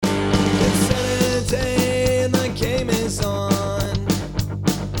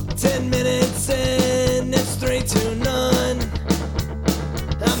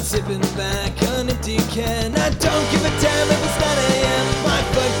drinking. I don't give a damn if it's 9 a.m. My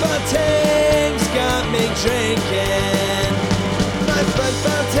football team's got me drinking. My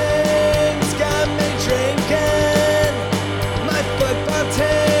football team's got me drinking. My football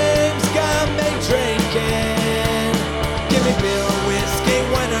team's got me drinking. Give me beer or whiskey,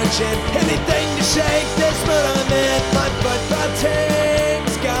 wine or gin, anything to shake this mood I'm in. My football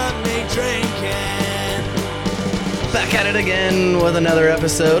team's got me drinking. Back at it again with another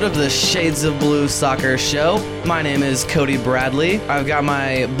episode of the Shades of Blue Soccer Show. My name is Cody Bradley. I've got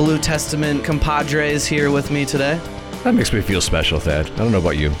my Blue Testament compadres here with me today. That makes me feel special, Thad. I don't know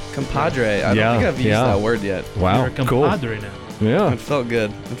about you. Compadre. I don't think I've used that word yet. Wow, You're a cool. compadre now. Yeah. It felt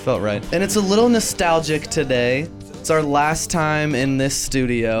good. It felt right. And it's a little nostalgic today. It's our last time in this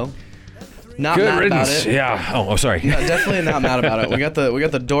studio. Not Good mad riddance. about it. Yeah. Oh, sorry. No, definitely not mad about it. We got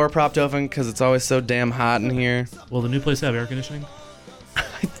the door propped open because it's always so damn hot in here. Will the new place have air conditioning?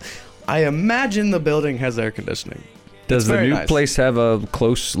 I imagine the building has air conditioning. Does It's the very new nice. place have a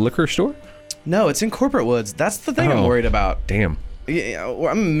close liquor store? No, it's in Corporate Woods. That's the thing I'm Oh. worried about. Damn. Yeah, I'm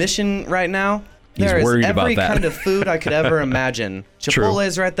a mission right now. He's There is worried about every that. kind of food I could ever imagine. True.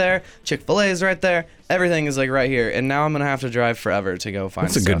 Chipotle's right there. Chick-fil-A's right there. Everything is like right here. And now I'm going to have to drive forever to go find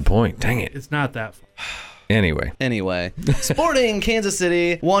That's a stuff. good point. Dang it. It's not that far. Anyway. Anyway, Sporting Kansas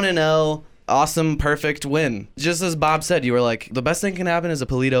City 1-0. Awesome, perfect win. Just as Bob said, you were like, the best thing can happen is a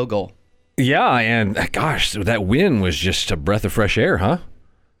Polito goal. Yeah, and gosh, that win was just a breath of fresh air, huh?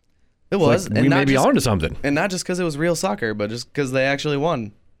 It was. Like we may be on to something. And not just because it was real soccer, but just because they actually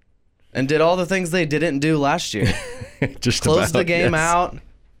won. And did all the things they didn't do last year. Just Closed about, the game yes. out.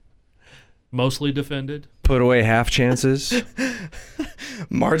 Mostly defended. Put away half chances.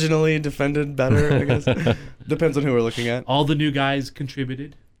 Marginally defended better, I guess. Depends on who we're looking at. All the new guys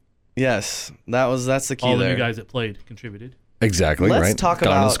contributed. Yes, that's the key All the there. new guys that played contributed. Exactly, Let's right? talk Got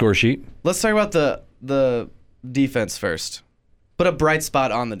on the about- score sheet. Let's talk about the defense first. Put a bright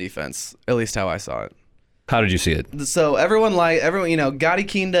spot on the defense, at least how I saw it. How did you see it? So everyone, Gadi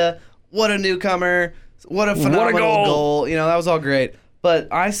Kinda, what a newcomer, what a phenomenal goal. That was all great. But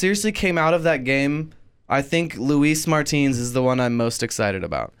I seriously came out of that game, I think Luis Martins is the one I'm most excited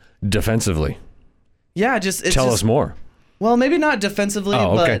about. Defensively. Yeah, Tell us more. Well, maybe not defensively,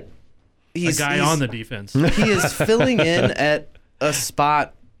 Oh, okay. but he's A guy on the defense. he is filling in at a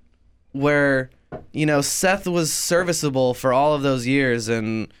spot where, Seth was serviceable for all of those years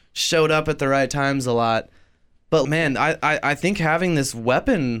and showed up at the right times a lot. But man, I think having this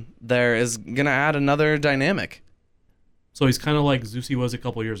weapon there is going to add another dynamic. So he's kind of like Zusi was a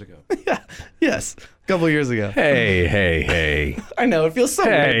couple years ago. Yes, a couple years ago. Hey. I know, it feels so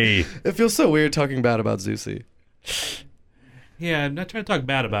weird. Hey. It feels so weird talking bad about Zusi. Yeah, I'm not trying to talk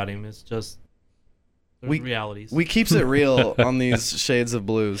bad about him. It's just there's realities. We keeps it real on these Shades of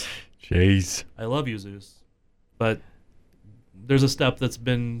Blues. Jeez. I love you, Zeus. But there's a step that's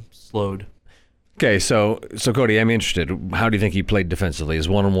been slowed. Okay, so Cody, I'm interested. How do you think he played defensively? His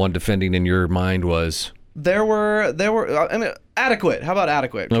one-on-one defending in your mind was There were adequate. How about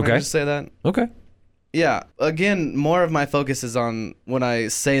adequate? Can Okay. I just say that? okay. Yeah. Again, more of my focus is on when I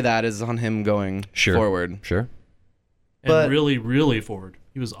say that is on him going Sure. forward. Sure. And But- really, really forward.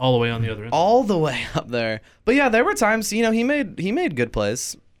 He was all the way on the other end. All the way up there. But yeah, there were times, he made good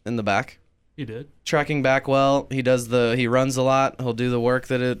plays in the back. He did. Tracking back well. He runs a lot. He'll do the work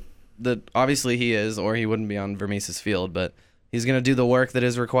that obviously he is, or he wouldn't be on Vermees's field, but he's going to do the work that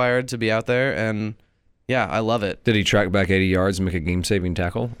is required to be out there, and yeah, I love it. Did he track back 80 yards and make a game-saving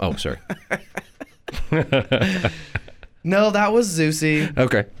tackle? Oh, sorry. No, that was Zusi.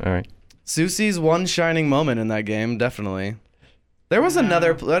 Okay. All right. Zusi's one shining moment in that game, definitely. There was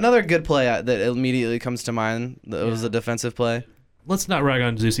another good play that immediately comes to mind. That was a defensive play. Let's not rag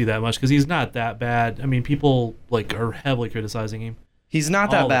on Zusi that much because he's not that bad. I mean, people are heavily criticizing him. He's not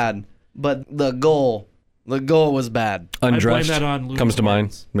that All the bad, but the goal was bad. Undressed that on Louis comes to mind,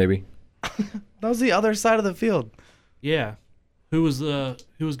 Martins. maybe. That was the other side of the field. Yeah. Who was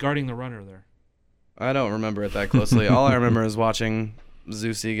guarding the runner there? I don't remember it that closely. All I remember is watching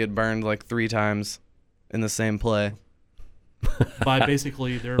Zusi get burned like 3 times in the same play. By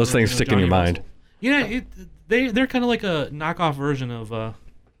basically their Those things version of stick in your Johnny mind. Russell. Yeah, they're kind of like a knockoff version of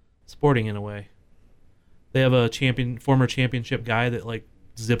Sporting in a way. They have a former championship guy that like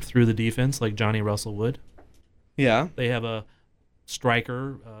zipped through the defense like Johnny Russell would. Yeah. They have a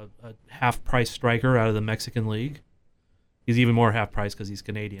striker, a half-price striker out of the Mexican League. He's even more half-price because he's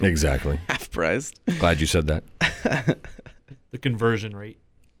Canadian. Exactly. Half-priced. Glad you said that. The conversion rate.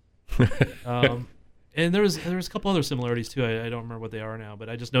 And there was a couple other similarities too. I don't remember what they are now, but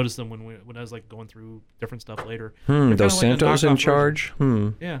I just noticed them when I was like going through different stuff later. They're Dos kinda like a Santos in knockoff charge?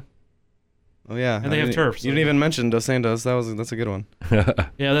 Yeah. Oh yeah, And they have turf, so- You didn't even mention Dos Santos. That's a good one.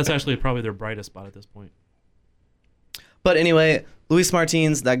 Yeah, that's actually probably their brightest spot at this point. But anyway, Luis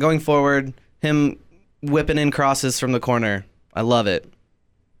Martins, that going forward, him whipping in crosses from the corner, I love it.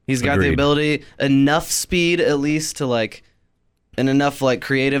 He's got the Agreed. ability, enough speed at least to like, and enough like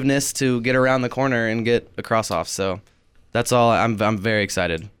creativeness to get around the corner and get a cross off. So that's all. I'm very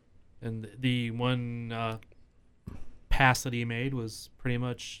excited. And the one pass that he made was pretty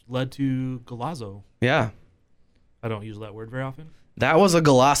much led to Golazo. Yeah, I don't use that word very often. that was a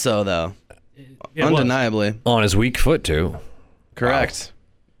golazo though, It was. undeniably. On his weak foot too. Correct.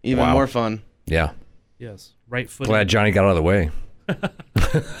 Even Wow. more fun. Yeah. Yes, right foot. Glad Johnny got out of the way.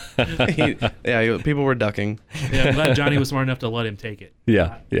 People were ducking. Yeah, I'm glad Johnny was smart enough to let him take it.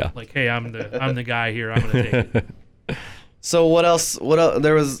 Yeah. Yeah. Like, hey, I'm the guy here. I'm gonna take it. So what else?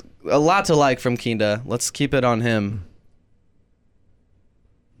 There was a lot to like from Kinda. Let's keep it on him.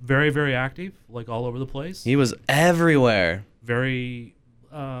 Very, very active, like all over the place. He was everywhere. Very.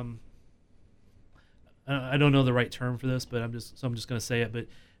 I don't know the right term for this, but I'm just gonna say it. But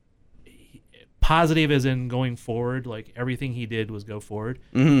positive as in going forward, like everything he did was go forward.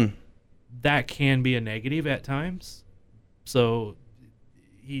 Mm-hmm. That can be a negative at times. So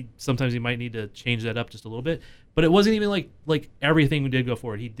sometimes he might need to change that up just a little bit. But it wasn't even like everything did go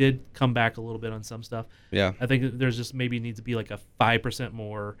forward. He did come back a little bit on some stuff. Yeah. I think there's just maybe needs to be like a 5%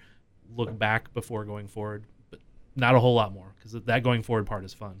 more look back before going forward, but not a whole lot more because that going forward part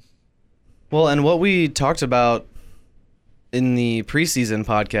is fun. Well, and what we talked about in the preseason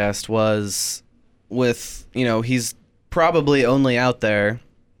podcast was with, he's probably only out there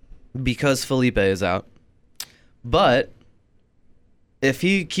because Felipe is out. But if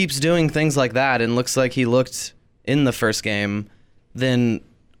he keeps doing things like that and looks like he looked in the first game, then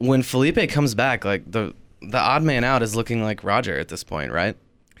when Felipe comes back, like the odd man out is looking like Roger at this point, right?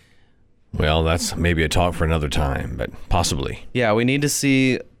 Well, that's maybe a talk for another time, but possibly. Yeah, we need to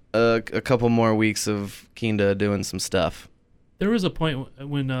see a couple more weeks of Kinda doing some stuff. There was a point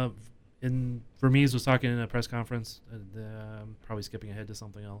when Vermees was talking in a press conference. I'm probably skipping ahead to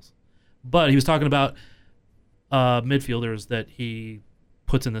something else, but he was talking about midfielders that he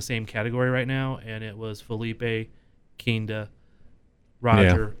puts in the same category right now, and it was Felipe, Kinda,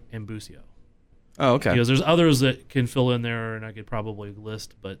 Roger, and Busio. Oh, okay. Because there's others that can fill in there, and I could probably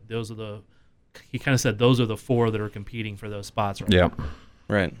list, but he kind of said those are the four that are competing for those spots right Yeah. now.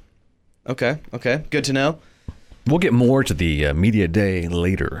 Right. Okay. Good to know. We'll get more to the media day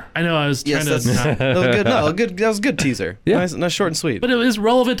later. I know I was trying Yes, to not, that was good. No, good. That was a good teaser. Yeah. Nice, short and sweet. but it was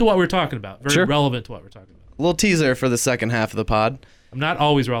relevant to what we're talking about. Very Sure. relevant to what we're talking about. A little teaser for the second half of the pod. I'm not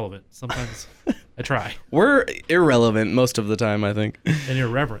always relevant. Sometimes I try. We're irrelevant most of the time, I think. And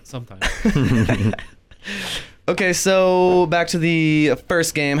irreverent sometimes. Okay, so back to the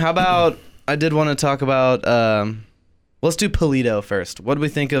first game. How about I did want to talk about. Let's do Polito first. What do we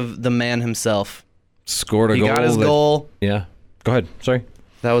think of the man himself? Scored a He goal. got his that- goal. Yeah. Go ahead. Sorry.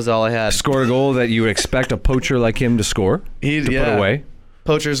 That was all I had. Scored a goal that you would expect a poacher like him to score. He To put yeah. away.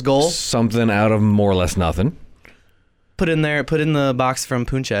 Poacher's goal. Something out of more or less nothing. Put in the box from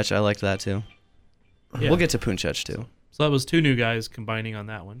Puncec. I liked that too. Yeah. We'll get to Puncec too. So that was two new guys combining on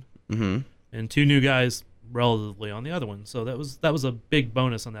that one, Mm-hmm. and two new guys relatively on the other one. So that was a big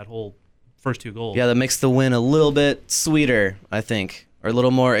bonus on that whole first two goals. Yeah, that makes the win a little bit sweeter, I think, or a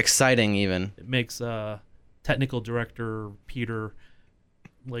little more exciting even. It makes technical director Peter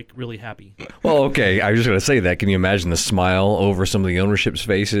really happy. Well, okay. I was just going to say that. Can you imagine the smile over some of the ownership's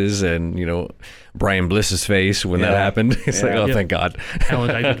faces and, Brian Bliss's face when that Yeah. happened? It's like, Yeah. oh, Yeah. thank God.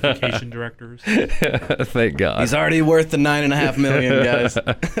 Talent identification directors. Thank God. He's already worth the $9.5 million,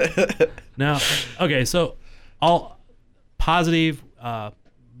 guys. Now, okay, so all positive,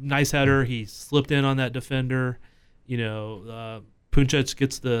 nice header. He slipped in on that defender. Puncec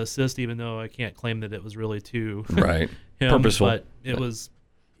gets the assist, even though I can't claim that it was really to Right. him, Purposeful. but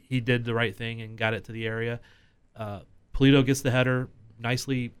he did the right thing and got it to the area. Polito gets the header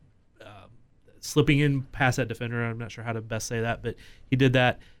nicely, slipping in past that defender. I'm not sure how to best say that, but he did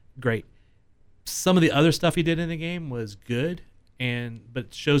that great. Some of the other stuff he did in the game was good, but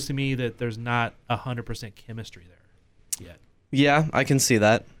it shows to me that there's not 100% chemistry there yet. Yeah, I can see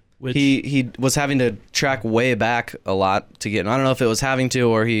that. Which He was having to track way back a lot to get. I don't know if it was having to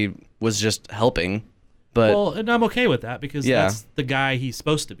or he was just helping, but well, and I'm okay with that because Yeah. that's the guy he's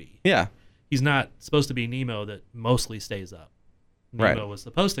supposed to be. yeah, He's not supposed to be Nemo that mostly stays up. Nemo Right. was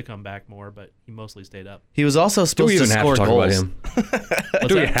supposed to come back more, but he mostly stayed up. he was also Do supposed we to even have score to talk goals. about him? What's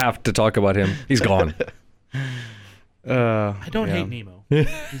Do we that? have to talk about him? He's gone. I don't yeah. hate Nemo.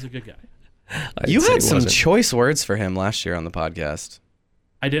 He's a good guy. I You didn't say had he some wasn't. choice words for him last year on the podcast.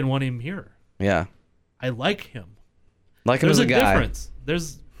 I didn't want him here. Yeah. I like him. Like him There's as a a guy. difference.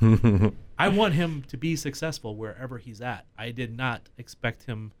 I want him to be successful wherever he's at. I did not expect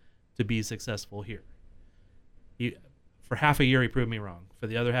him to be successful here. For half a year, he proved me wrong. For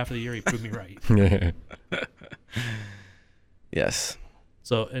the other half of the year, he proved me right. Yes.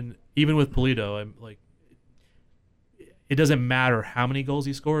 So, and even with Pulido, I'm like, it doesn't matter how many goals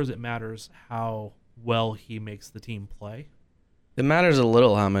he scores. It matters how well he makes the team play. It matters a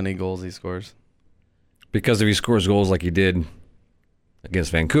little how many goals he scores. Because if he scores goals like he did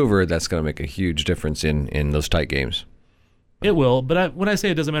against Vancouver, that's going to make a huge difference in those tight games. It will, but when I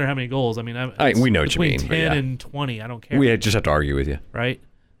say it doesn't matter how many goals, I mean, we know what you between mean, but 10 yeah. and 20, I don't care. We just have to argue with you. Right?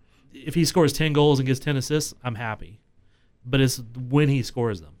 If he scores 10 goals and gets 10 assists, I'm happy. But it's when he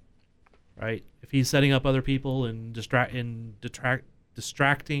scores them, right? If he's setting up other people and distracting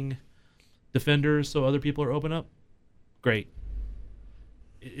defenders so other people are open up, great.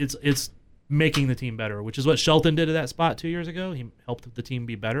 It's making the team better, which is what Shelton did at that spot 2 years ago. He helped the team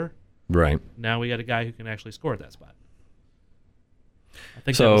be better. Right. Now we got a guy who can actually score at that spot. I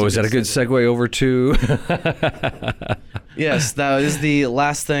think So is that a good segue over to? Yes, that is the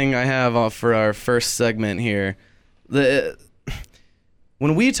last thing I have for our first segment here.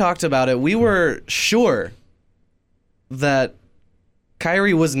 When we talked about it, we were sure that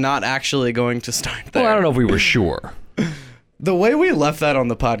Kyrie was not actually going to start there. Well, I don't know if we were sure. The way we left that on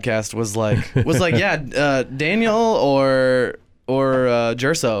the podcast was like yeah, Daniel or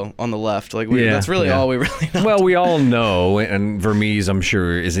Jerso on the left. Like that's really all we really know. Well, we all know, and Vermees, I'm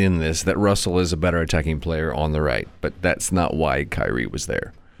sure, is in this, that Russell is a better attacking player on the right, but that's not why Kyrie was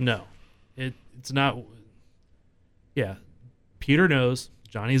there. No, it's not. Yeah, Peter knows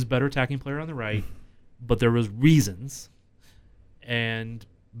Johnny's a better attacking player on the right, but there was reasons, and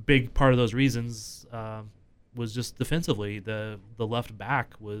big part of those reasons was just defensively. The left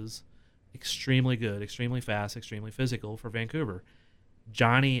back was extremely good, extremely fast, extremely physical for Vancouver.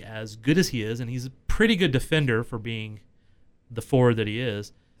 Johnny, as good as he is, and he's a pretty good defender for being the forward that he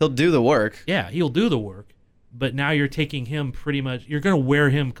is. He'll do the work. Yeah, he'll do the work. But now you're taking him pretty much. You're going to wear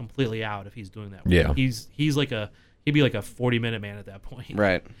him completely out if he's doing that work. Yeah. He's like he'd be like a 40-minute man at that point.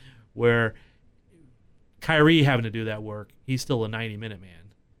 Right. Where Kyrie having to do that work, he's still a 90-minute man.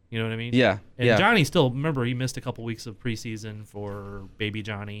 You know what I mean? Yeah. And yeah. Johnny still, remember, he missed a couple weeks of preseason for baby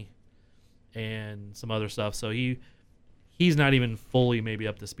Johnny and some other stuff. So he's not even fully maybe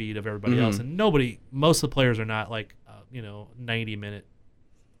up to speed of everybody else. And most of the players are not like 90-minute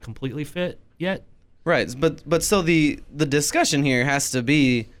completely fit yet. Right. But so the discussion here has to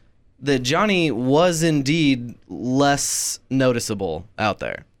be that Johnny was indeed less noticeable out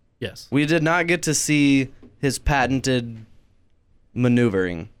there. Yes. We did not get to see his patented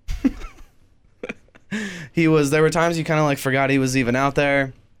maneuvering. There were times you kind of like forgot he was even out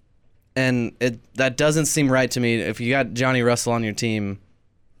there, and that doesn't seem right to me. If you got Johnny Russell on your team,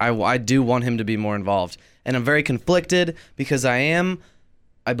 I do want him to be more involved, and I'm very conflicted because I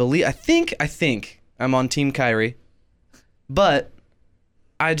think I'm on Team Kyrie, but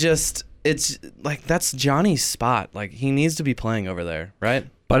it's like that's Johnny's spot. Like he needs to be playing over there, right?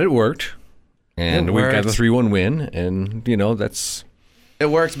 But it worked, and we got the worked. 3-1 win, and that's. It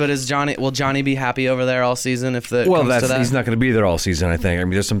worked, but will Johnny be happy over there all season if comes to that? He's not going to be there all season, I think. I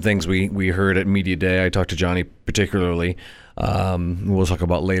mean, there's some things we heard at Media Day. I talked to Johnny particularly. We'll talk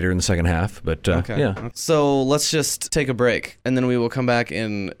about later in the second half, but yeah. So let's just take a break, and then we will come back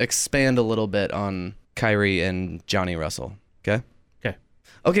and expand a little bit on Kyrie and Johnny Russell. Okay?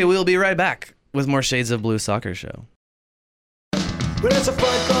 Okay, we'll be right back with more Shades of Blue Soccer Show. When it's a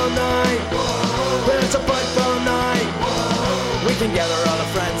football night, when it's a football night, we can gather all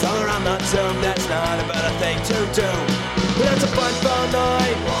our friends all around the Zoom. That's not a better thing to do. When it's a football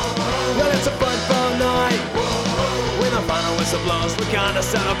night, when it's a football night, when the final whistle blows, we're gonna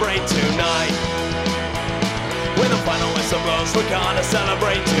celebrate tonight. When the final whistle blows, we're gonna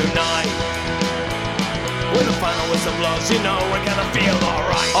celebrate tonight. When the final whistle blows, you know we're gonna feel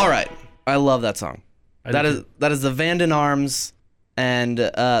alright. All right. I love that song. That is the Vanden Arms. And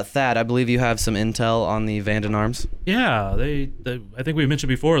Thad, I believe you have some intel on the Vanden Arms. Yeah, I think we mentioned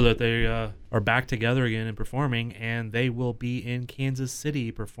before that they are back together again and performing, and they will be in Kansas City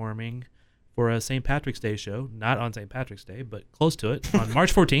performing for a St. Patrick's Day show. Not on St. Patrick's Day, but close to it. On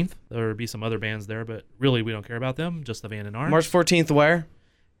March 14th, there will be some other bands there, but really we don't care about them, just the Vanden Arms. March 14th where?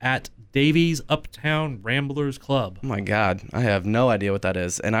 At Davies Uptown Ramblers Club. Oh my God, I have no idea what that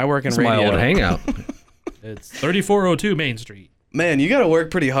is, and I work in It's my radio. old hangout. It's 3402 Main Street. Man, you got to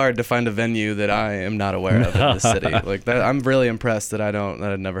work pretty hard to find a venue that I am not aware of in the city. Like that, I'm really impressed that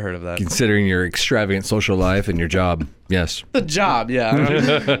I'd never heard of that. Considering your extravagant social life and your job, yes. The job, yeah.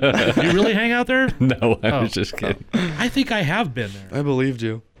 You really hang out there? No, I Oh. was just kidding. I think I have been there. I believed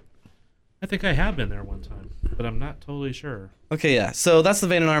you. I think I have been there one time, but I'm not totally sure. Okay, yeah. So that's the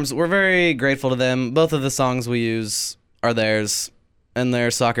Vein in Arms. We're very grateful to them. Both of the songs we use are theirs, and they're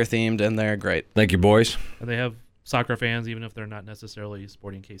soccer themed, and they're great. Thank you, boys. And they have soccer fans, even if they're not necessarily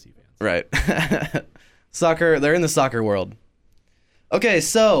Sporting KC fans. Right. Soccer, they're in the soccer world. Okay,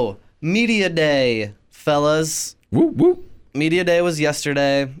 so Media Day, fellas. Woo woo. Media Day was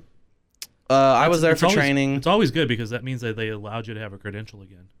yesterday. I was there for training. It's always good because that means that they allowed you to have a credential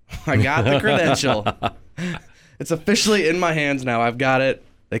again. I got the credential. It's officially in my hands now. I've got it.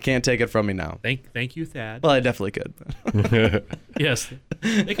 They can't take it from me now. Thank you, Thad. Well, I definitely could. Yes,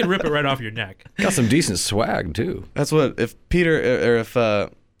 they can rip it right off your neck. Got some decent swag too. That's what if Peter or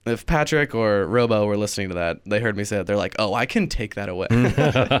if Patrick or Robo were listening to that, they heard me say that. They're like, "Oh, I can take that away."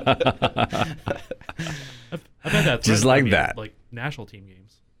 I've had that Just threatened like by me that. at, like national team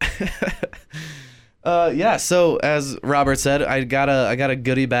games. Yeah. So as Robert said, I got a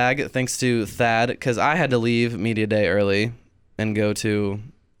goodie bag thanks to Thad because I had to leave Media Day early and go to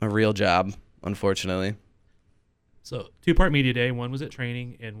a real job, unfortunately. So 2-part media day. One was at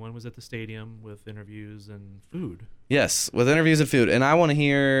training, and one was at the stadium with interviews and food. Yes, with interviews and food, and I want to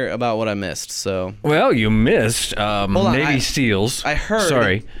hear about what I missed. So Well, you missed on, Navy SEALs. I heard.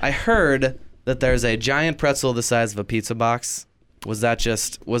 Sorry. I heard that there's a giant pretzel the size of a pizza box. Was that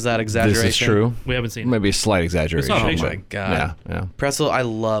exaggeration? This is true. We haven't seen it. Maybe a slight exaggeration. We saw a Oh picture. my god. Yeah, yeah. Pretzel. I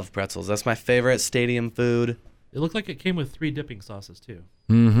love pretzels. That's my favorite stadium food. It looked like it came with 3 dipping sauces too.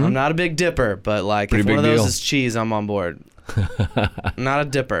 Mm-hmm. I'm not a big dipper, but like Pretty if one of big those deal. is cheese, I'm on board. I'm not a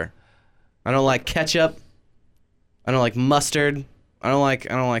dipper. I don't like ketchup. I don't like mustard. I don't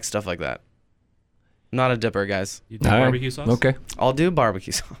like stuff like that. Not a dipper, guys. You do All right. barbecue sauce? Okay. I'll do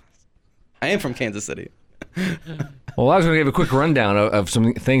barbecue sauce. I am from Kansas City. Well, I was going to give a quick rundown of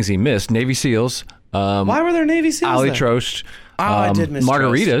some things he missed. Navy SEAls. Why were there Navy SEAls Ali there? Trost. Oh, I did miss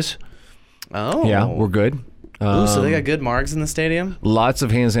margaritas. Oh. Yeah, we're good. Ooh, so they got good margs in the stadium? Lots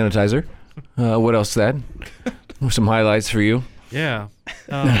of hand sanitizer. What else, Thad? Some highlights for you. Yeah.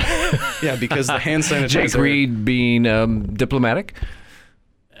 Yeah, because the hand sanitizer. Jake Reed being diplomatic.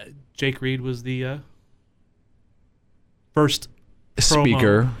 Jake Reed was the first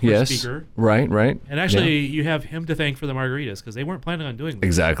Speaker, promo for yes. speaker. Right. And actually, Yeah. you have him to thank for the margaritas because they weren't planning on doing this.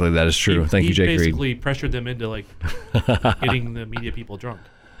 Exactly, that is true. Thank you, Jake He Reed. basically pressured them into like getting the media people drunk.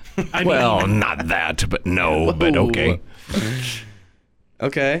 I Well, mean, not that, but no, but okay.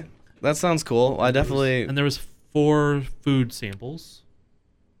 Okay, that sounds cool. I definitely. and there was 4 food samples.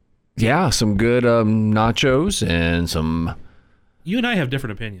 Yeah, some good nachos and some. You and I have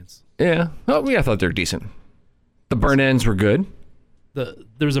different opinions. Yeah. Oh, yeah, I thought they were decent. The burn ends were good. There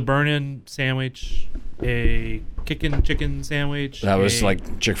was a burn-in sandwich, a kickin' chicken sandwich. That was a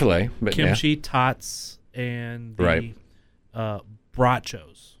like Chick-fil-A, but yeah, kimchi tots and the Right.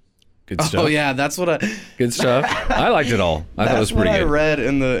 brachos. good stuff. Oh yeah, that's what I. Good stuff. I liked it all. I thought it was That's what pretty I good. read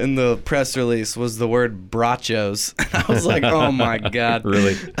in the press release was the word brachos. I was like, oh my god.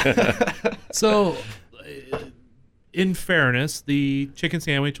 Really? So, in fairness, the chicken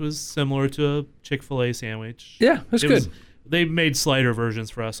sandwich was similar to a Chick-fil-A sandwich. Yeah, that's It good. was- they made slider versions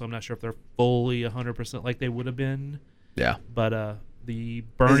for us, so I'm not sure if they're fully 100% like they would have been. Yeah. But the Is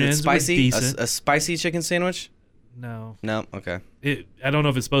burn-ins it were spicy? decent. A spicy chicken sandwich? No. No. Okay. I don't know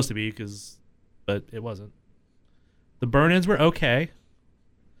if it's supposed to be, but it wasn't. The burn-ins were okay.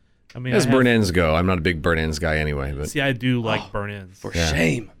 I mean, As burn ends go, I'm not a big burn ends guy anyway, but See, I do like burn-ins. For Yeah.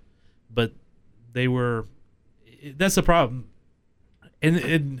 shame. But they were. That's the problem.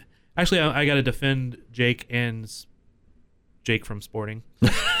 And actually, I got to defend Jake Jake from Sporting.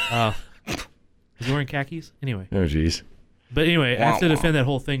 Is he wearing khakis? Anyway. oh jeez. But anyway, I have to Wah, wah. defend that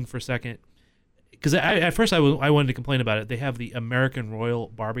whole thing for a second. Because at first I wanted to complain about it. They have the American Royal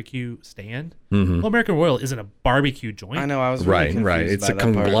barbecue stand. Well, American Royal isn't a barbecue joint. I know. I was really Right. confused It's by a that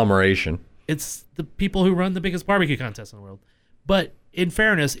part. conglomeration. It's the people who run the biggest barbecue contest in the world. But in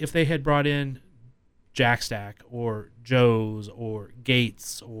fairness, if they had brought in Jack Stack or Joe's or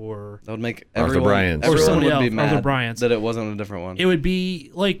Gates or That would make Arthur everyone. Bryant's. Everyone Somebody would be else, Arthur mad Bryant's. that it wasn't a different one. it would be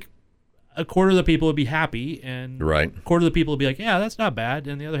like a quarter of the people would be happy and Right. a quarter of the people would be like, yeah, that's not bad.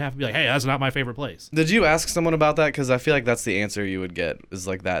 And the other half would be like, hey, that's not my favorite place. Did you ask someone about that? Because I feel like that's the answer you would get is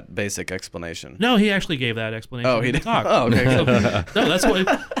like that basic explanation. No, he actually gave that explanation. Oh, in he the did. talk. Oh, okay. So, no, that's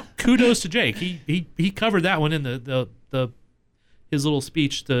what. Kudos to Jake. He covered that one in the his little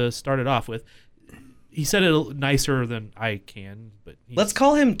speech to start it off with. he said it nicer than I can, but Let's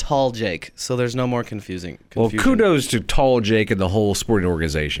call him Tall Jake, so there's no more confusion. Well, kudos to Tall Jake and the whole sporting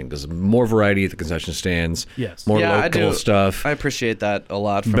organization, because more variety at the concession stands. Yes. More Yeah, I local do. stuff. I appreciate that a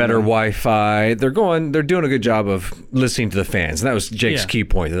lot. From Better them. Wi-Fi. They're doing a good job of listening to the fans, and that was Jake's Yeah. key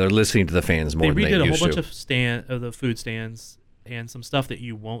point. That they're listening to the fans more They than they redid a whole used bunch to. of the food stands and some stuff that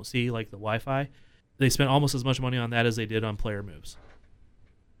you won't see, like the Wi-Fi. They spent almost as much money on that as they did on player moves.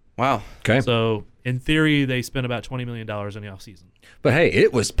 Wow. Okay, So in theory, they spent about $20 million in the offseason. but hey,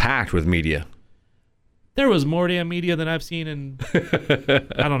 it was packed with media. There was more damn media than I've seen in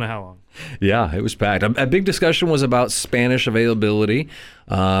I don't know how long. Yeah, it was packed. A big discussion was about Spanish availability.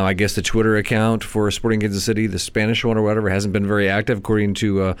 I guess the Twitter account for Sporting Kansas City, the Spanish one or whatever, hasn't been very active, according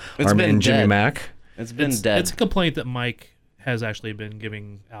to It's our been man Jimmy dead. Mack. It's been dead. It's a complaint that Mike has actually been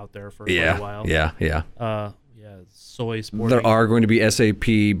giving out there for quite Yeah, a while. yeah. Yeah, Soy Sporting. There are going to be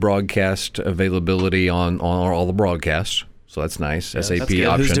SAP broadcast availability on all the broadcasts, so that's nice. SAP That's good.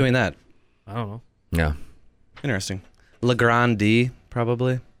 option. Who's doing that? I don't know. Yeah. Interesting. Legrand D,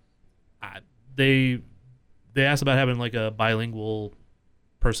 probably. They asked about having like a bilingual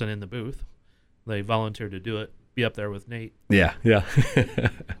person in the booth. They volunteered to do it. Be up there with Nate. Yeah, yeah.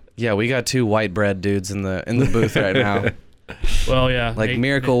 Yeah, we got two white bread dudes in the booth right now. Well, yeah. Like Nate,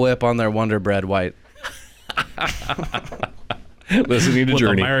 Miracle Whip on their Wonder Bread white. Listening to with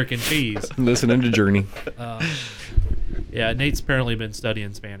Journey. American cheese. Listening to Journey. Yeah, Nate's apparently been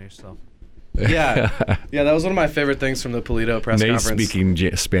studying Spanish, so. Yeah. Yeah, that was one of my favorite things from the Polito press Nate conference.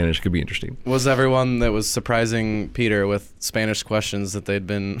 speaking Spanish could be interesting. Was everyone that was surprising Peter with Spanish questions that they'd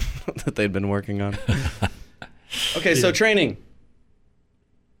been working on. Okay, so training.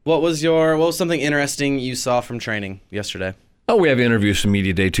 What was something interesting you saw from training yesterday? Oh, we have interviews from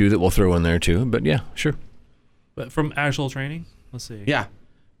Media Day too that we'll throw in there too. But yeah, sure. But from actual training, let's see. Yeah.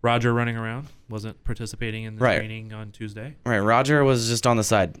 Roger running around, wasn't participating in the Right. training on Tuesday. Right, Roger was just on the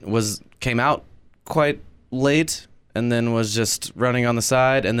side. Came out quite late and then was just running on the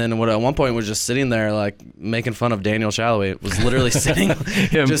side, and then at one point was just sitting there like making fun of Daniel Shalaway. Was literally sitting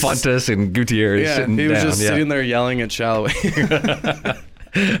Him, just- Fontes, and Gutierrez Yeah, sitting he was down. just yeah. sitting there yelling at Shalaway.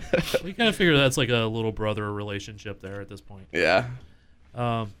 We kind of figure that's like a little brother relationship there at this point. Yeah.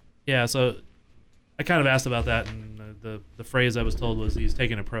 Yeah, so I kind of asked about that, and the phrase I was told was he's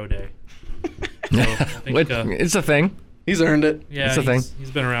taking a pro day. So I think, It's a thing. He's earned it. yeah, it's a thing.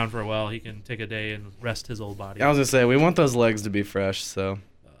 he's been around for a while. He can take a day and rest his old body. I was gonna say we want those legs to be fresh, so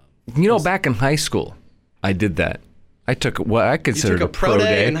You know, back in high school, I did that. I took what I you considered took a pro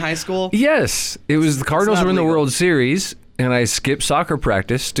day in high school? Yes, it was the Cardinals not were in the legal. World Series, and I skipped soccer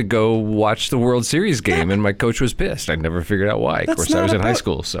practice to go watch the World Series game, and my coach was pissed. I never figured out why. Of That's course, I not was a in high pro-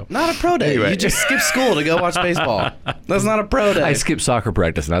 school, so Not a pro day. Anyway. You just skip school to go watch baseball. That's not a pro day. I skipped soccer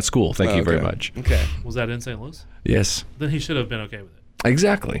practice, not school. Thank you very Okay. much. Okay. Was that in St. Louis? Yes, Then he should have been okay with it.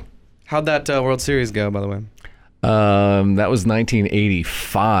 exactly. How'd that World Series go, by the way? That was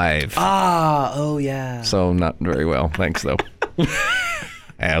 1985. Oh yeah. So not very well. Thanks, though.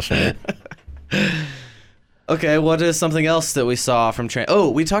 Asshole. Okay, what is something else that we saw from training? Oh,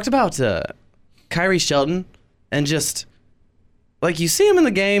 we talked about Kyrie Shelton, and just like you see him in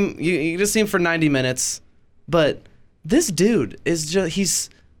the game, you just see him for 90 minutes, but this dude is he's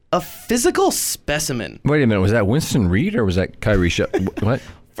a physical specimen. Wait a minute. Was that Winston Reed or was that Kyrie What?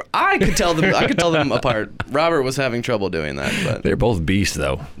 I could tell them apart. Robert was having trouble doing that, but They're both beasts,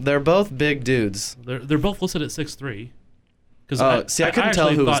 though. they're both big dudes. They're both listed at 6'3". Oh, see, I couldn't tell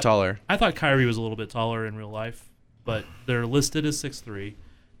actually who was thought- taller. I thought Kyrie was a little bit taller in real life, but they're listed as 6'3",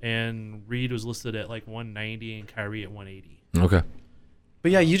 and Reed was listed at like 190 and Kyrie at 180. Okay.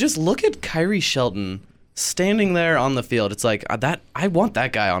 But yeah, you just look at Kyrie Shelton standing there on the field. It's like I want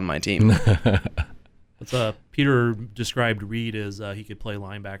that guy on my team. It's Peter described Reed as he could play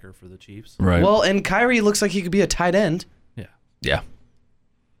linebacker for the Chiefs. Right. Well, and Kyrie looks like he could be a tight end. Yeah. yeah.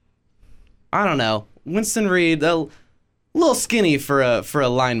 I don't know. Winston Reed, a little skinny for a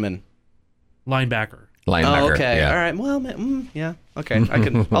lineman. Linebacker. Linebacker. Oh, okay. Yeah. All right. Well, yeah. Okay.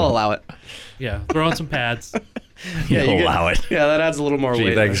 I'll allow it. Yeah. Throw on some pads. Yeah, You'll you allow it. Yeah, that adds a little more Gee,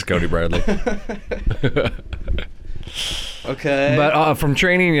 weight. thanks, Cody Bradley. Okay. But from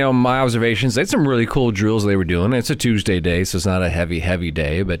training, my observations, they had some really cool drills they were doing. It's a Tuesday day, so it's not a heavy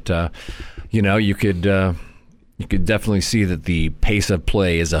day. But, you could definitely see that the pace of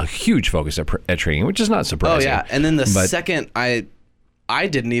play is a huge focus at training, which is not oh surprising. yeah, and then the But- second I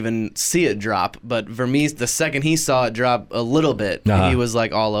didn't even see it drop, but Vermees, the second he saw it drop a little bit, he was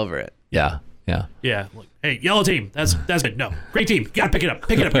like all over it. Yeah. Yeah. Like, hey, yellow team. That's good. No. Great team. You gotta pick it up.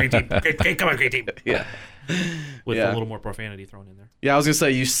 Pick it up, green team. Great, come on, great team. Yeah. with Yeah. a little more profanity thrown in there. Yeah, I was gonna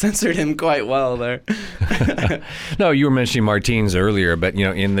say you censored him quite well there. No, you were mentioning Martins earlier, but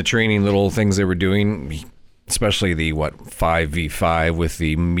in the training little things they were doing, especially the 5v5 with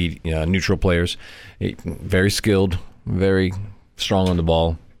the neutral players, very skilled, very strong on the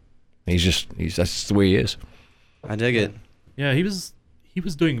ball. He's that's just the way he is. I dig it. Yeah, he was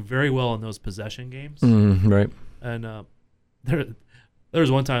doing very well in those possession games. Right. And there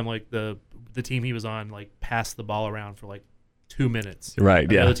was one time like the team he was on like passed the ball around for like 2 minutes. Right.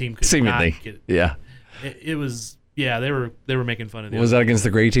 The Yeah. other team could Seemingly. not get it. Yeah. It was they were making fun of the Was other that against the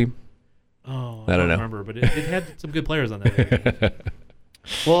gray team? Oh, I don't know. remember, but it had some good players on that.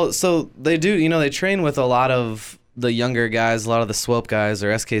 Well, so they do, they train with a lot of the younger guys, a lot of the Swope guys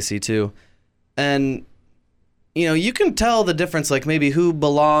or SKC too. And, you can tell the difference, like maybe who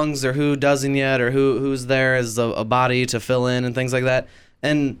belongs or who doesn't yet or who's there as a body to fill in and things like that.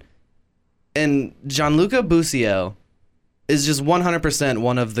 And Gianluca Busio is just 100%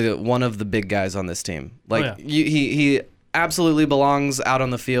 one of the big guys on this team. Like he absolutely belongs out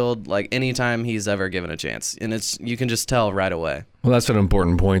on the field like anytime he's ever given a chance, and you can just tell right away. Well, that's an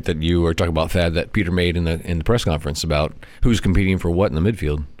important point that you were talking about, Thad, that Peter made in the press conference about who's competing for what in the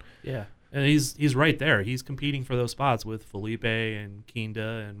midfield. Yeah, and he's right there. He's competing for those spots with Felipe and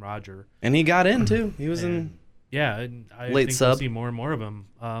Kinda and Roger. And he got in too. He was in. Yeah, and I Late think sub. we'll see more and more of them.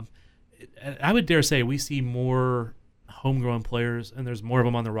 I would dare say we see more homegrown players, and there's more of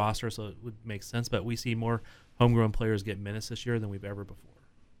them on the roster, so it would make sense. But we see more homegrown players get minutes this year than we've ever before.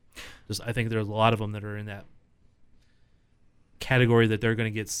 I think there's a lot of them that are in that category that they're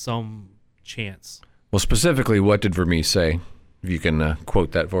going to get some chance. Well, specifically, what did Vermees say? If you can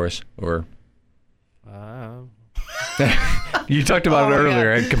quote that for us, or you talked about it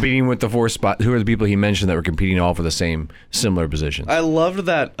earlier, and competing with the 4 spot. Who are the people he mentioned that were competing all for the same similar positions? I loved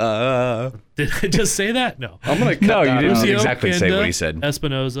that. Did I just say that? No. I'm gonna cut No, you that didn't out. see exactly say what he said.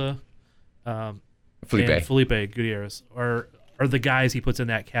 Espinoza, Felipe. and Felipe Gutierrez are the guys he puts in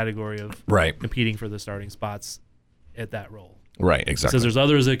that category of Right. competing for the starting spots at that role. Right, Says exactly. there's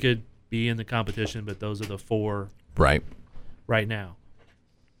others that could be in the competition, but those are the 4 Right. right now.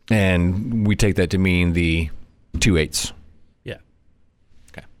 And we take that to mean the 2 8s. Yeah.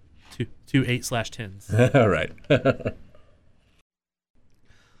 Okay. Two 8/10s. All right.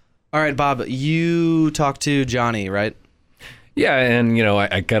 All right, Bob. You talked to Johnny, right? Yeah, and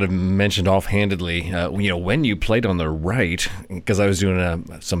I kind of mentioned offhandedly, when you played on the right, because I was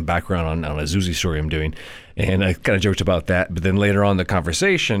doing some background on a Zuzi story I'm doing, and I kind of joked about that. But then later on in the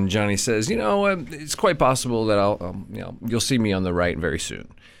conversation, Johnny says, it's quite possible that you'll see me on the right very soon,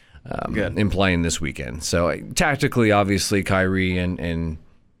 Good. implying this weekend. So tactically, obviously, Kyrie and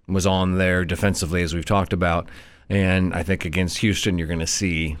was on there defensively as we've talked about, and I think against Houston, you're going to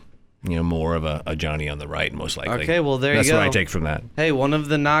see more of a Johnny on the right, most likely. Okay, well, there you That's go. what I take from that. Hey, one of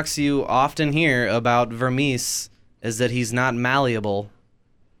the knocks you often hear about Vermees is that he's not malleable.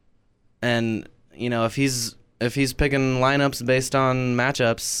 And, if he's picking lineups based on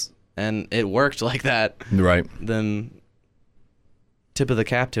matchups and it worked like that, Right. then tip of the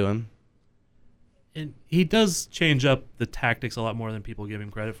cap to him. And he does change up the tactics a lot more than people give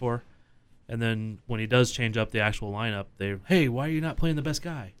him credit for. And then when he does change up the actual lineup, hey, why are you not playing the best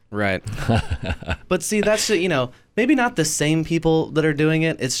guy? Right. But see, that's, maybe not the same people that are doing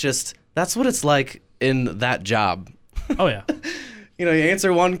it. It's just, that's what it's like in that job. Oh, yeah. You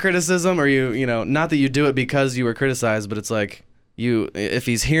answer one criticism or not that you do it because you were criticized, but it's like if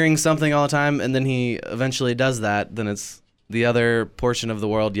he's hearing something all the time and then he eventually does that, then it's the other portion of the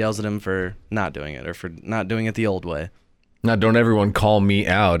world yells at him for not doing it or for not doing it the old way. Now, don't everyone call me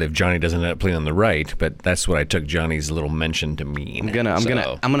out if Johnny doesn't end up playing on the right, but that's what I took Johnny's little mention to mean. I'm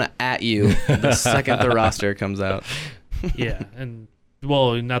gonna at you the second the roster comes out. Yeah. And,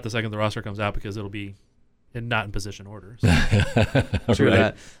 well, not the second the roster comes out because it'll be not in position order. So. True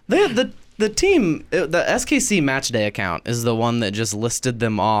Right. that. The team, the SKC Matchday account is the one that just listed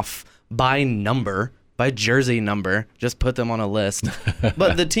them off by number, by jersey number, just put them on a list.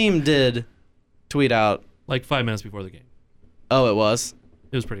 But the team did tweet out. Like 5 minutes before the game. Oh, it was?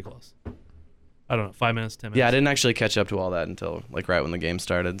 It was pretty close. I don't know, 5 minutes, 10 minutes. Yeah, I didn't actually catch up to all that until right when the game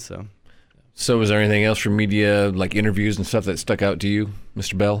started. So was there anything else from media, like interviews and stuff that stuck out to you,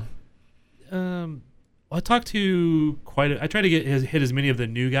 Mr. Bell? I talked to I tried to hit as many of the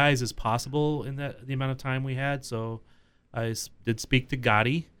new guys as possible in the amount of time we had. So I did speak to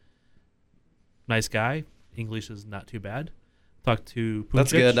Gotti. Nice guy. English is not too bad. Talked to Puncic.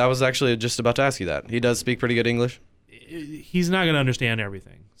 That's good. I was actually just about to ask you that. He does speak pretty good English. He's not going to understand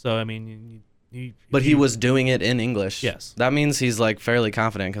everything. So, I mean, But he was doing it in English. Yes. That means he's fairly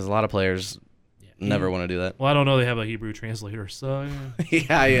confident because a lot of players never want to do that. Well, I don't know. They have a Hebrew translator, so.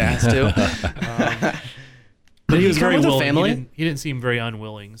 Yeah, he has to. But he was come very with a willing. family? He didn't seem very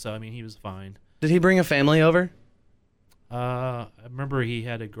unwilling, so I mean, he was fine. Did he bring a family over? I remember he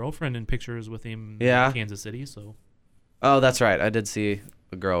had a girlfriend in pictures with him Yeah. in Kansas City, so. Oh, that's right. I did see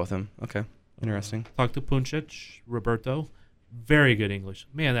a girl with him. Okay, interesting. Talked to Puncic, Roberto. Very good English.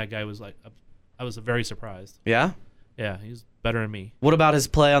 Man, that guy was like, I was very surprised. Yeah. Yeah, he's better than me. What about his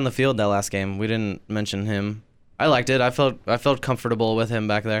play on the field that last game? We didn't mention him. I liked it. I felt comfortable with him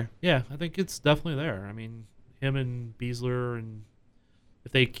back there. Yeah, I think it's definitely there. I mean, him and Beasler, and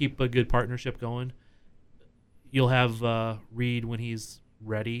if they keep a good partnership going, you'll have Reed when he's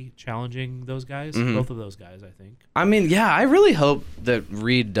ready challenging those guys. Mhm. Both of those guys, I think. I mean, yeah, I really hope that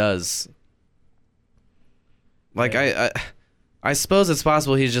Reed does. Like, Yeah. I suppose it's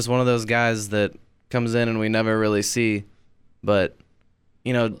possible he's just one of those guys that comes in and we never really see, but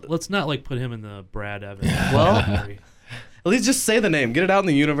you know, Let's not like put him in the Brad Evans. Well- category. at least just say the name, get it out in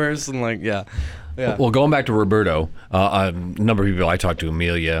the universe, and like, yeah. Well, going back to Roberto, a number of people I talked to,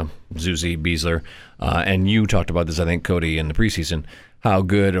 Amelia, Zuzi, Beasler, and you talked about this, I think, Cody, in the preseason, how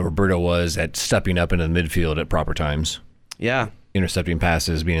good Roberto was at stepping up into the midfield at proper times, Yeah. intercepting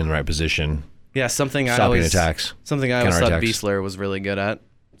passes, being in the right position, Yeah, something stopping attacks. Something I always thought counterattacks. Beasler was really good at.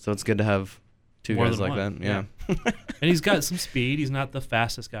 So it's good to have two More guys than like one, that. Yeah. And he's got some speed. He's not the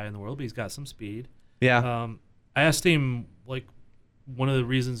fastest guy in the world, but he's got some speed. Yeah. I asked him like one of the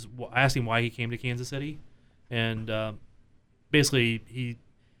reasons. I asked him why he came to Kansas City, and basically he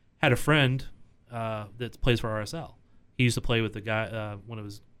had a friend that plays for RSL. He used to play with the guy, one of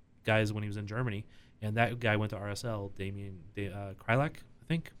his guys when he was in Germany, and that guy went to RSL. Damien Krylak, I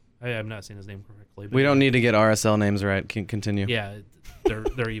think. I'm not saying his name correctly. But We don't need to get RSL names right. Continue. Yeah,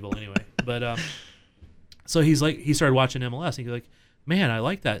 they're evil anyway. But so he started watching MLS. And he's like, man, I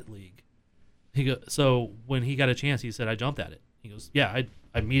like that league. So when he got a chance, he said, I jumped at it. He goes, yeah, I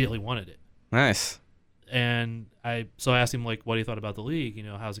immediately wanted it. Nice. And I asked him like what he thought about the league. You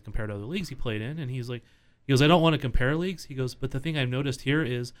know, how's it compared to other leagues he played in? And he goes, I don't want to compare leagues. He goes, but the thing I've noticed here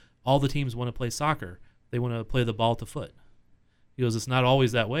is all the teams want to play soccer. They want to play the ball to foot. He goes, it's not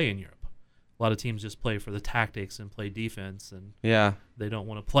always that way in Europe. A lot of teams just play for the tactics and play defense, and Yeah. they don't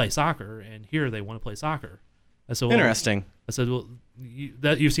want to play soccer. And here they want to play soccer. I said, well, Interesting. I said, well,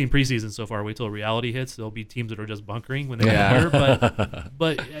 you've seen preseason so far. Wait till reality hits. There'll be teams that are just bunkering when they Yeah. come here.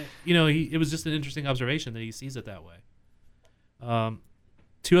 But you know, it was just an interesting observation that he sees it that way.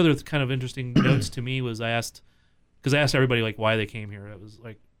 Two other kind of interesting notes to me was I asked everybody like why they came here. That was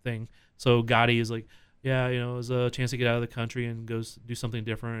like thing. So Gotti is like, yeah, you know, it was a chance to get out of the country and go do something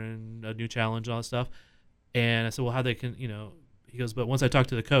different and a new challenge and all that stuff. And I said, well, how they can, you know, he goes, but once I talked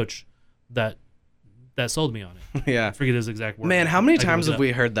to the coach, that sold me on it. Yeah. I forget his exact words. Man, how many I can times look it have up.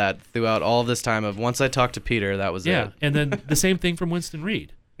 we heard that throughout all of this time of once I talked to Peter, that was Yeah, it. and then the same thing from Winston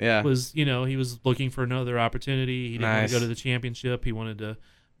Reed. Yeah. Was, you know, he was looking for another opportunity. He didn't want Nice. to go to the championship. He wanted to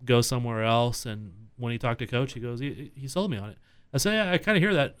go somewhere else. And when he talked to coach, he goes, he sold me on it. I said, yeah, I kind of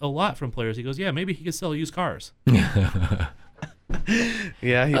hear that a lot from players. He goes, yeah, maybe he could sell used cars. Yeah,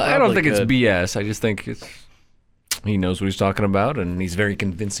 he I don't probably think it's could. BS. I just think he knows what he's talking about, and he's very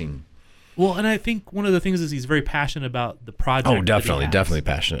convincing. Well, and I think one of the things is he's very passionate about the project. Oh, that he definitely, has, definitely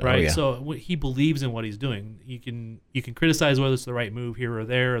passionate. Right. Oh, yeah. So he believes in what he's doing. You can criticize whether it's the right move here or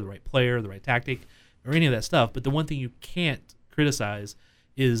there, or the right player, the right tactic, or any of that stuff. But the one thing you can't criticize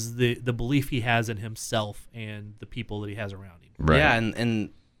is the belief he has in himself and the people that he has around him. Right. Yeah, and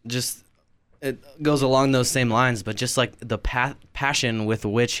just it goes along those same lines, but just like the passion with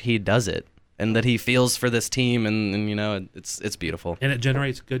which he does it, and that he feels for this team, and you know, it's beautiful. And it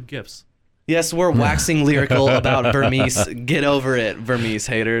generates good gifts. Yes, we're waxing lyrical about Vermees. Get over it, Vermees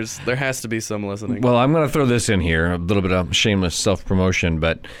haters. There has to be some listening. Well, I'm going to throw this in here, a little bit of shameless self-promotion,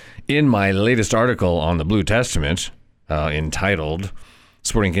 but in my latest article on the Blue Testament, entitled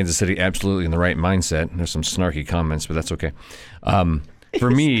Sporting Kansas City Absolutely in the Right Mindset, there's some snarky comments, but that's okay.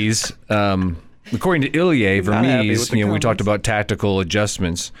 Vermees, according to Ilie, Not happy with Vermees, the we comments. talked about tactical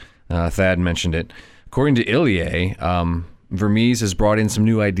adjustments. Thad mentioned it. According to Ilie, Vermees has brought in some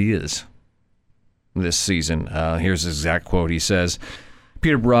new ideas this season. Here's his exact quote. He says,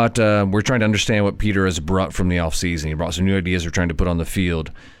 Peter brought, we're trying to understand what Peter has brought from the offseason. He brought some new ideas we're trying to put on the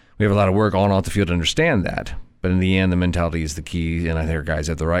field. We have a lot of work on and off the field to understand that. But in the end, the mentality is the key, and I think our guys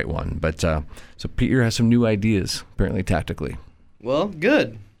have the right one. But so Peter has some new ideas, apparently tactically. Well,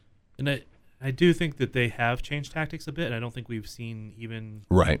 good. And I do think that they have changed tactics a bit, and I don't think we've seen even.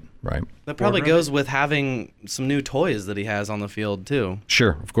 Right. That probably Border. goes with having some new toys that he has on the field too.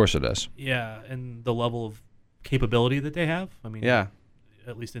 Sure, of course it does. Yeah, and the level of capability that they have. I mean, Yeah.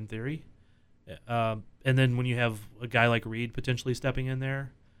 at least in theory. And then when you have a guy like Reed potentially stepping in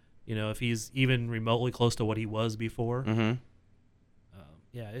there, if he's even remotely close to what he was before,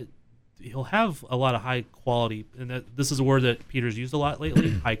 he'll have a lot of high quality. And this is a word that Peter's used a lot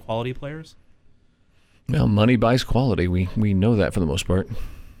lately: high quality players. Well, money buys quality. We know that for the most part.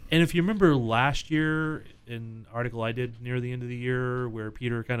 And if you remember last year, an article I did near the end of the year where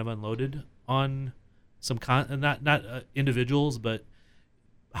Peter kind of unloaded on some not individuals, but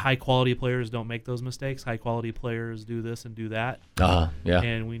high quality players don't make those mistakes. High quality players do this and do that. Yeah.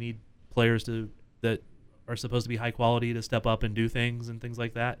 And we need players that are supposed to be high quality to step up and do things and things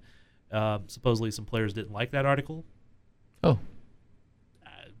like that. Supposedly some players didn't like that article. Oh.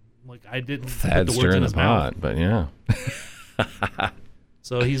 I didn't Thad's put the words in stirring his the mouth. pot, but yeah.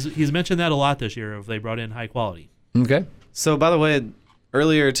 So he's mentioned that a lot this year if they brought in high quality. Okay. So, by the way,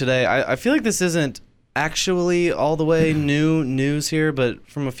 earlier today, I feel like this isn't actually all the way new news here, but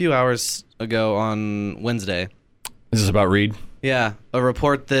from a few hours ago on Wednesday. This is about Reed? Yeah, a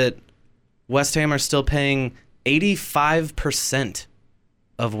report that West Ham are still paying 85%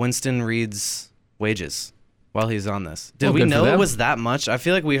 of Winston Reed's wages while he's on this. Did Well, we good for know it them. was that much? I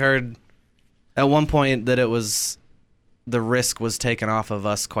feel like we heard at one point that it was the risk was taken off of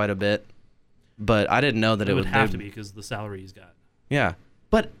us quite a bit, but I didn't know that It it would would have to be because the salary he's got. Yeah.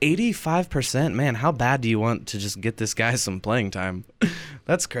 But 85%, man, how bad do you want to just get this guy some playing time?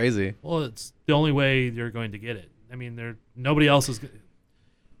 That's crazy. Well, it's the only way they're going to get it. I mean, nobody else is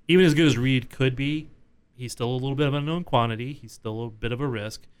even as good as Reed could be. He's still a little bit of an unknown quantity. He's still a bit of a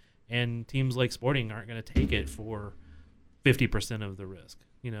risk, and teams like Sporting aren't going to take it for 50% of the risk.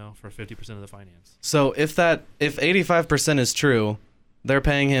 For 50% of the finance. So if 85% is true, they're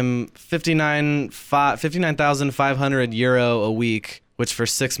paying him 59,500 euro a week, which for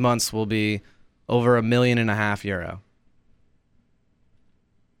 6 months will be over €1.5 million.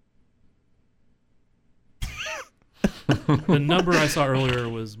 The number I saw earlier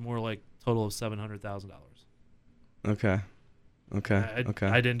was more like total of $700,000. Okay.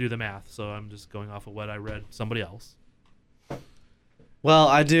 I didn't do the math, so I'm just going off of what I read somebody else. Well,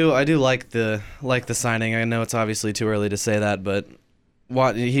 I do like the signing. I know it's obviously too early to say that, but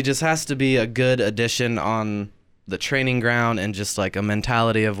he just has to be a good addition on the training ground and just like a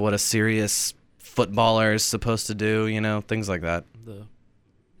mentality of what a serious footballer is supposed to do, things like that.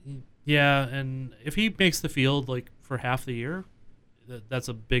 Yeah, and if he makes the field like for half the year, that's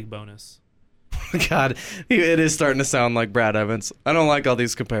a big bonus. God, it is starting to sound like Brad Evans. I don't like all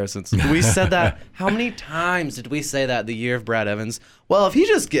these comparisons. We said that. How many times did we say that the year of Brad Evans? Well,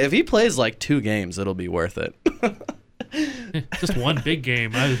 if he plays like 2 games, it'll be worth it. Just one big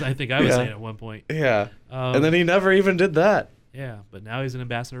game. I think I was saying at one point. Yeah. And then he never even did that. Yeah, but now he's an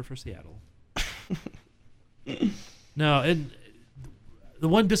ambassador for Seattle. No, and the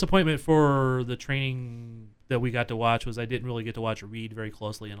one disappointment for the training that we got to watch was I didn't really get to watch Reed very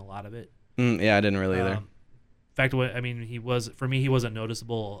closely in a lot of it. Yeah, I didn't really either. In fact, he wasn't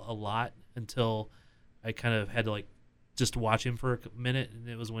noticeable a lot until I kind of had to just watch him for a minute, and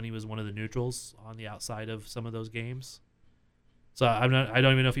it was when he was one of the neutrals on the outside of some of those games. So I don't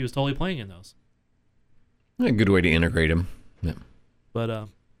even know if he was totally playing in those. A good way to integrate him. Yeah. But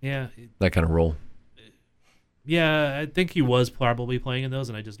yeah, That kind of role. yeah, I think he was probably playing in those,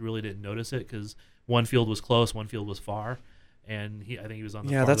 and I just really didn't notice it because one field was close, one field was far, and I think he was on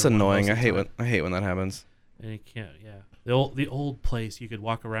the Yeah, that's farther one annoying. most I of the time. hate when that happens. And he can't. Yeah, the old place you could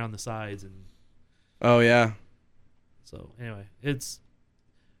walk around the sides, and Oh yeah. so anyway, it's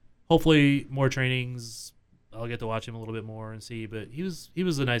hopefully more trainings. I'll get to watch him a little bit more and see. But he was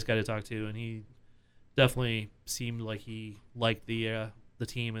a nice guy to talk to, and he definitely seemed like he liked the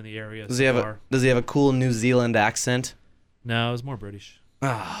team in the area. Does he have a cool New Zealand accent? No, it was more British.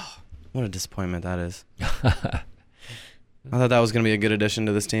 Ah, what a disappointment that is. I thought that was going to be a good addition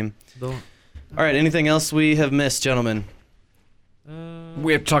to this team. All right, anything else we have missed, gentlemen?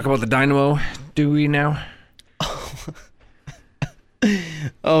 We have to talk about the Dynamo, do we now?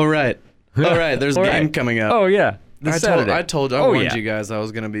 Oh, right. All right, there's a game coming up. Oh, yeah. I warned you guys I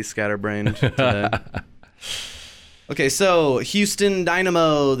was going to be scatterbrained today. Okay, so Houston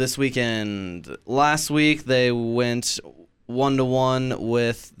Dynamo this weekend. Last week they went 1-1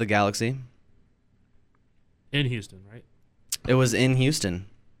 with the Galaxy. In Houston, right? It was in Houston.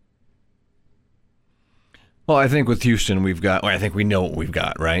 Well, I think with Houston, I think we know what we've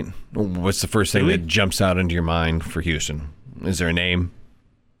got, right? What's the first thing that jumps out into your mind for Houston? Is there a name?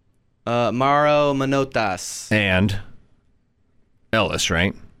 Mauro Manotas. And Ellis,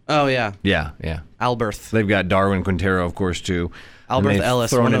 right? Oh, yeah. Yeah. Alberth. They've got Darwin Quintero, of course, too. Alberth and they've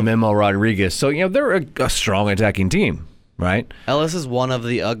Ellis. thrown in Memo Rodriguez. So, they're a strong attacking team, right? Ellis is one of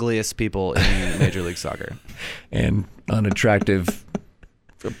the ugliest people in Major League Soccer. And unattractive.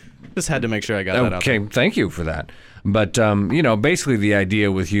 Just had to make sure I got that out Okay, there. thank you for that. But, basically the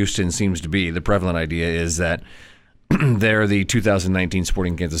idea with Houston seems to be, the prevalent idea is that they're the 2019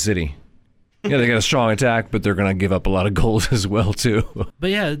 Sporting Kansas City. Yeah, they got a strong attack, but they're going to give up a lot of goals as well, too. But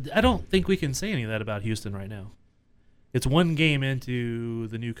yeah, I don't think we can say any of that about Houston right now. It's one game into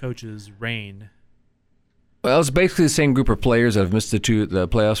the new coach's reign. Well, it's basically the same group of players that have missed the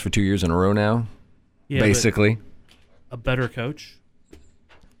playoffs for 2 years in a row now, Yeah, but basically. a better coach.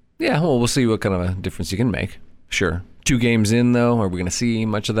 Yeah, well, we'll see what kind of a difference you can make. Sure. 2 games in, though, are we going to see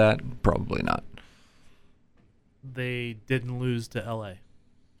much of that? Probably not. They didn't lose to LA.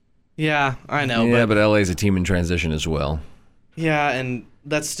 Yeah, I know. Yeah, but LA's a team in transition as well. Yeah, and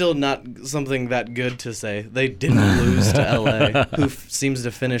that's still not something that good to say. They didn't lose to LA, who seems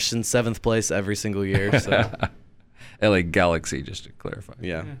to finish in 7th place every single year. So LA Galaxy, just to clarify.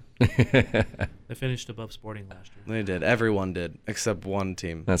 yeah, They finished above Sporting last year. they did. Everyone did, except one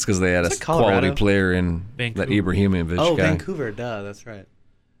team. That's because they had Is a it Colorado? quality player in Vancouver. that Ibrahimovic Oh, guy. Vancouver, duh, that's right.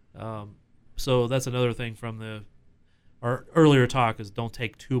 So that's another thing from our earlier talk is don't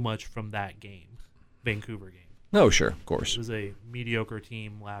take too much from that game, Vancouver game. Oh, sure, of course. It was a mediocre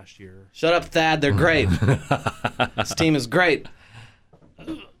team last year. Shut up, Thad. They're great. This team is great.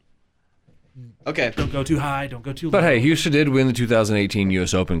 Okay. Don't go too high. Don't go too low. But hey, Houston did win the 2018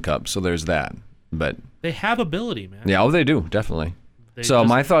 U.S. Open Cup, so there's that. But They have ability, man. yeah, they do, definitely. They So just-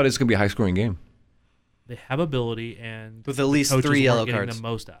 my thought is it's going to be a high-scoring game. They have ability, and With at least coaches 3 weren't yellow getting cards. the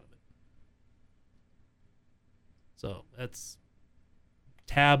most out of it. So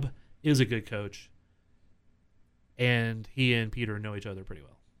Tab is a good coach, and he and Peter know each other pretty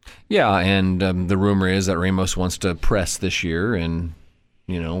well. Yeah, and the rumor is that Ramos wants to press this year, and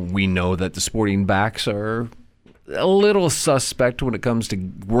we know that the Sporting backs are a little suspect when it comes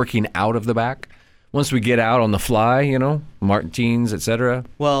to working out of the back. Once we get out on the fly, Martins, etc.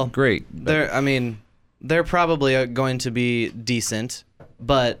 Well, Great. they're probably going to be decent,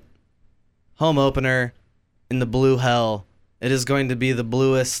 but home opener in the blue hell, it is going to be the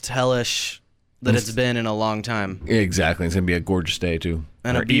bluest hellish that it's been in a long time. Exactly. It's going to be a gorgeous day, too.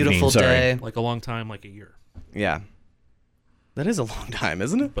 And Or a beautiful evening, sorry. day. Like a long time, like a year. Yeah. That is a long time,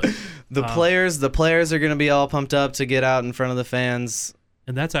 isn't it? But The players are going to be all pumped up to get out in front of the fans.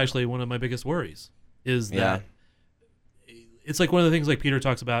 and that's actually one of my biggest worries is Yeah. that it's like one of the things like Peter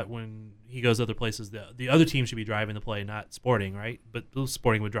talks about when he goes to other places. The other team should be driving the play, not Sporting, right? But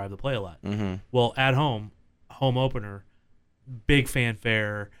Sporting would drive the play a lot. Mm-hmm. Well, at home opener, big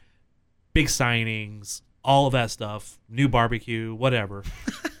fanfare, big signings, all of that stuff, new barbecue, whatever.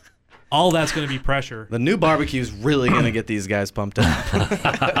 All that's going to be pressure. The new barbecue is really going to get these guys pumped up.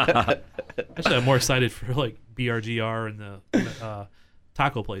 Actually, I'm more excited for like BRGR and the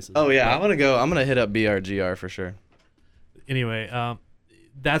taco places. Oh yeah, I'm gonna hit up BRGR for sure. Anyway,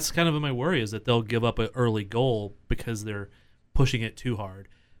 that's kind of my worry is that they'll give up an early goal because they're pushing it too hard.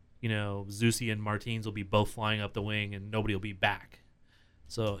 Zusi and Martins will be both flying up the wing and nobody will be back.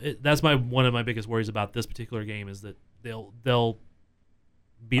 So that's one of my biggest worries about this particular game is that they'll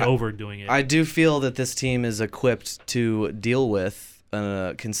be overdoing it. I do feel that this team is equipped to deal with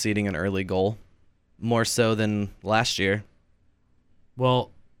conceding an early goal, more so than last year.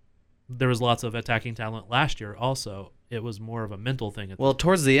 Well, there was lots of attacking talent last year also. It was more of a mental thing. Well,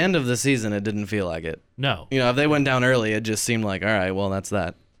 towards the end of the season, it didn't feel like it. No. If they went down early, it just seemed like, all right, well, that's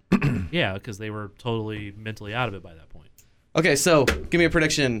that. Yeah, because they were totally mentally out of it by that point. Okay, so give me a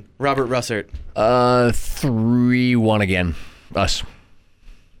prediction, Robert Russert. 3-1 again. Us.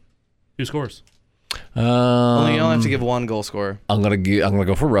 Who scores? You only have to give one goal scorer. I'm gonna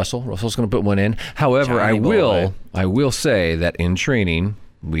go for Russell. Russell's gonna put one in. However, Johnny boy. I will say that in training,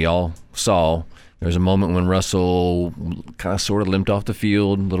 we all saw there was a moment when Russell kind of sort of limped off the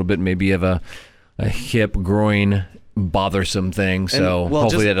field, a little bit maybe of a hip groin bothersome thing. So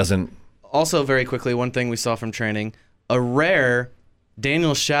hopefully that doesn't. Also, very quickly, one thing we saw from training, a rare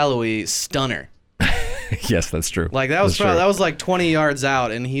Daniel Shalhoub stunner. Yes, that's true. Like that was That's true. that was like 20 yards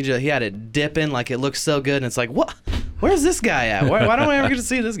out, and he had it dipping like it looked so good, and it's like, what? Where's this guy at? Why don't I ever get to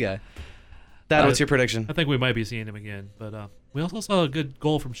see this guy? Dad, what's your prediction? I think we might be seeing him again. But we also saw a good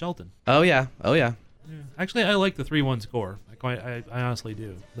goal from Shelton. Oh yeah. Yeah. Actually, I like the 3-1 score. I honestly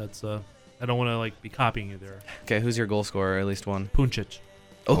do. That's I don't want to be copying you there. Okay, who's your goal scorer? At least one. Puncic.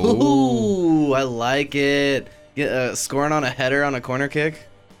 Oh, I like it. Scoring on a header on a corner kick.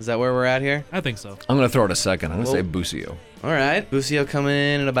 Is that where we're at here? I think so. I'm gonna throw it a second. I'm gonna say Well- Busio. All right. Busio coming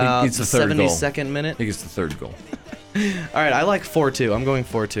in at about It's the the third goal. 72nd minute. I think it's the third goal. All right, I like 4-2. I'm going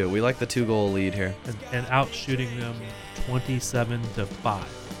 4-2. We like the 2-goal lead here. and out shooting them 27-5.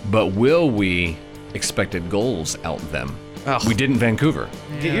 But will we expected goals out them? Oh. We did in Vancouver.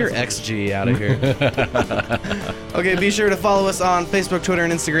 Get your that's XG out of here. Okay, be sure to follow us on Facebook, Twitter,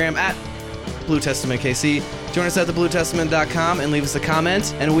 and Instagram at Blue Testament KC. Join us at thebluetestament.com and leave us a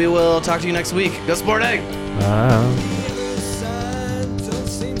comment, and we will talk to you next week. Go Sport Egg! Either side don't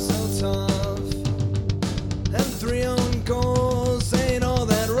seem so tough, and 3 own goals ain't all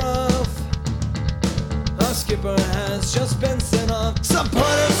that rough. Our skipper has just been sent off.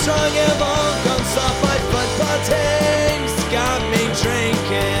 Supporters strong have all gone soft. My football team's got me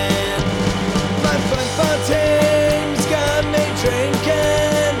drinking. My football team's got me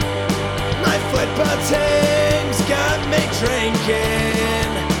drinking. My football team's got me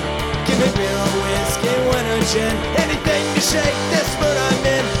drinking. Give me beer or whiskey, wine or gin, anything to shake this mood I'm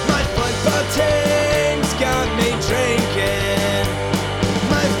in. My football team's got me drinking.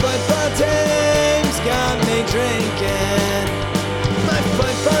 My football team's got me drinking. My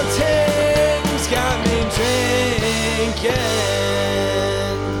football team's got me drinking.